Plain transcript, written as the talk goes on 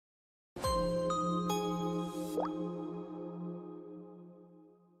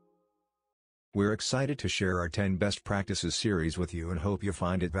We're excited to share our 10 best practices series with you and hope you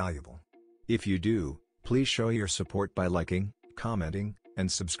find it valuable. If you do, please show your support by liking, commenting, and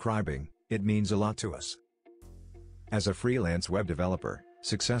subscribing. It means a lot to us. As a freelance web developer,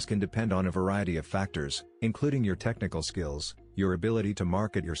 success can depend on a variety of factors, including your technical skills, your ability to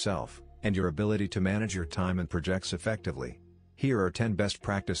market yourself, and your ability to manage your time and projects effectively. Here are 10 best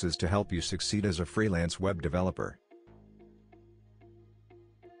practices to help you succeed as a freelance web developer.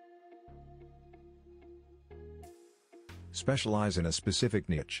 Specialize in a specific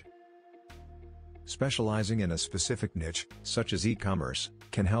niche. Specializing in a specific niche, such as e-commerce,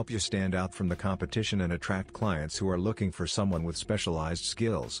 can help you stand out from the competition and attract clients who are looking for someone with specialized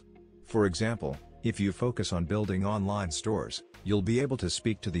skills. For example, if you focus on building online stores, you'll be able to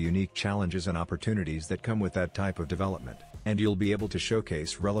speak to the unique challenges and opportunities that come with that type of development, and you'll be able to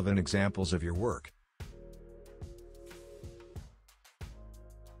showcase relevant examples of your work.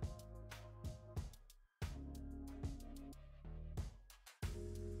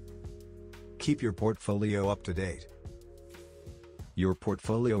 Keep your portfolio up to date. Your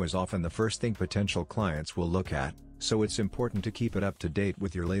portfolio is often the first thing potential clients will look at, so it's important to keep it up to date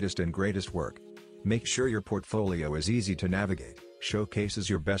with your latest and greatest work. Make sure your portfolio is easy to navigate, showcases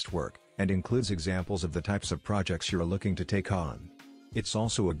your best work, and includes examples of the types of projects you're looking to take on. It's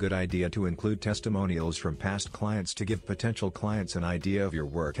also a good idea to include testimonials from past clients to give potential clients an idea of your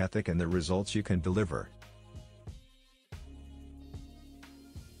work ethic and the results you can deliver.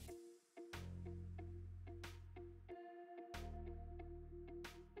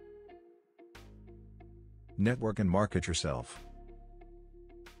 Network and market yourself.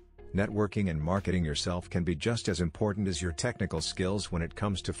 Networking and marketing yourself can be just as important as your technical skills when it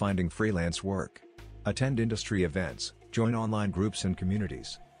comes to finding freelance work. Attend industry events, join online groups and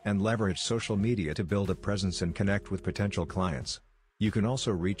communities, and leverage social media to build a presence and connect with potential clients. You can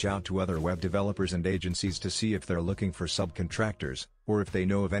also reach out to other web developers and agencies to see if they're looking for subcontractors, or if they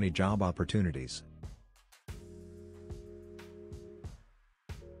know of any job opportunities.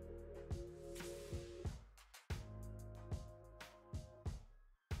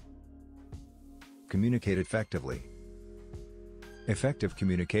 Communicate effectively. Effective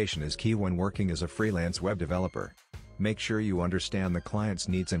communication is key when working as a freelance web developer. Make sure you understand the client's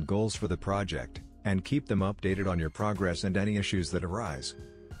needs and goals for the project, and keep them updated on your progress and any issues that arise.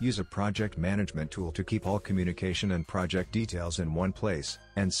 Use a project management tool to keep all communication and project details in one place,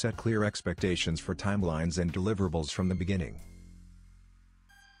 and set clear expectations for timelines and deliverables from the beginning.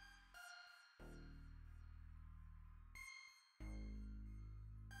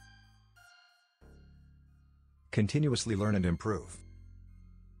 Continuously learn and improve.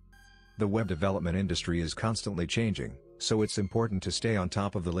 The web development industry is constantly changing, so it's important to stay on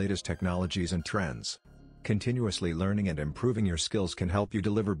top of the latest technologies and trends. Continuously learning and improving your skills can help you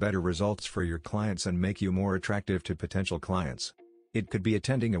deliver better results for your clients and make you more attractive to potential clients. It could be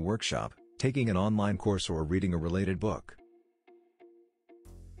attending a workshop, taking an online course, or reading a related book.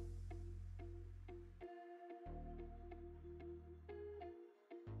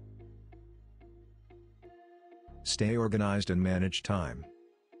 Stay organized and manage time.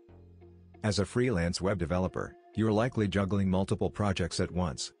 As a freelance web developer, you're likely juggling multiple projects at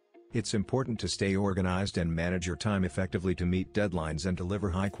once. It's important to stay organized and manage your time effectively to meet deadlines and deliver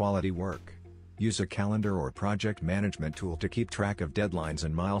high-quality work. Use a calendar or project management tool to keep track of deadlines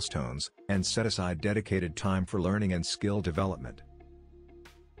and milestones, and set aside dedicated time for learning and skill development.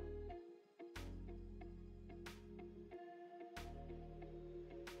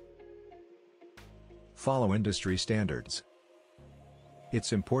 Follow industry standards.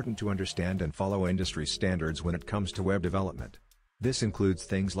 It's important to understand and follow industry standards when it comes to web development. This includes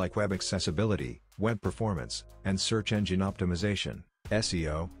things like web accessibility, web performance, and search engine optimization,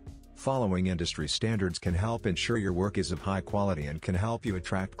 SEO. Following industry standards can help ensure your work is of high quality and can help you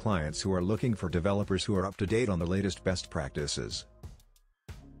attract clients who are looking for developers who are up to date on the latest best practices.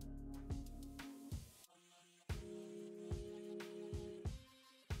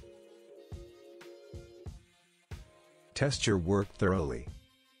 Test your work thoroughly.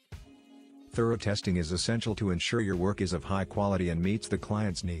 Thorough testing is essential to ensure your work is of high quality and meets the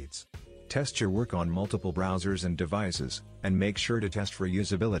client's needs. Test your work on multiple browsers and devices, and make sure to test for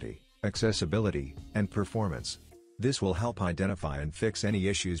usability, accessibility, and performance. This will help identify and fix any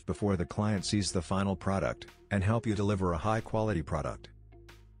issues before the client sees the final product, and help you deliver a high-quality product.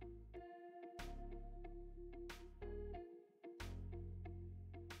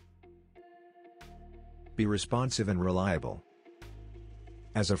 Be responsive and reliable.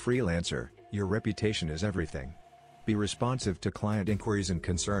 As a freelancer, your reputation is everything. Be responsive to client inquiries and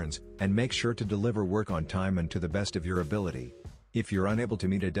concerns, and make sure to deliver work on time and to the best of your ability. If you're unable to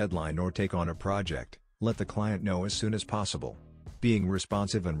meet a deadline or take on a project, let the client know as soon as possible. Being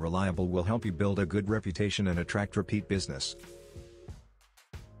responsive and reliable will help you build a good reputation and attract repeat business.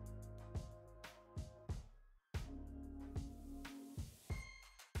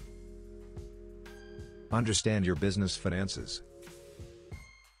 Understand your business finances.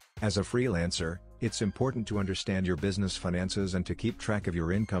 As a freelancer, it's important to understand your business finances and to keep track of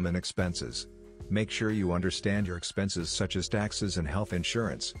your income and expenses. Make sure you understand your expenses such as taxes and health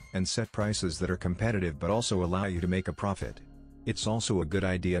insurance, and set prices that are competitive but also allow you to make a profit. It's also a good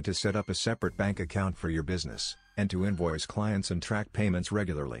idea to set up a separate bank account for your business, and to invoice clients and track payments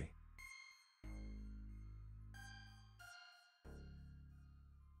regularly.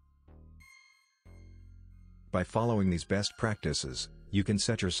 By following these best practices, you can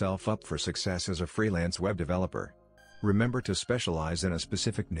set yourself up for success as a freelance web developer. Remember to specialize in a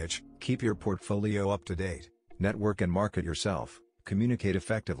specific niche, keep your portfolio up to date, network and market yourself, communicate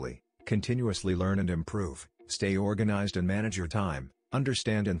effectively, continuously learn and improve, stay organized and manage your time,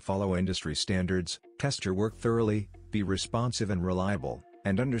 understand and follow industry standards, test your work thoroughly, be responsive and reliable,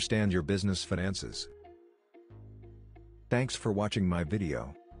 and understand your business finances. Thanks for watching my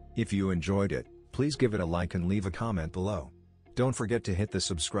video. If you enjoyed it, please give it a like and leave a comment below. Don't forget to hit the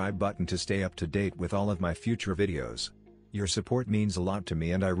subscribe button to stay up to date with all of my future videos. Your support means a lot to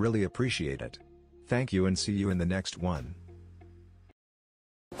me and I really appreciate it. Thank you and see you in the next one.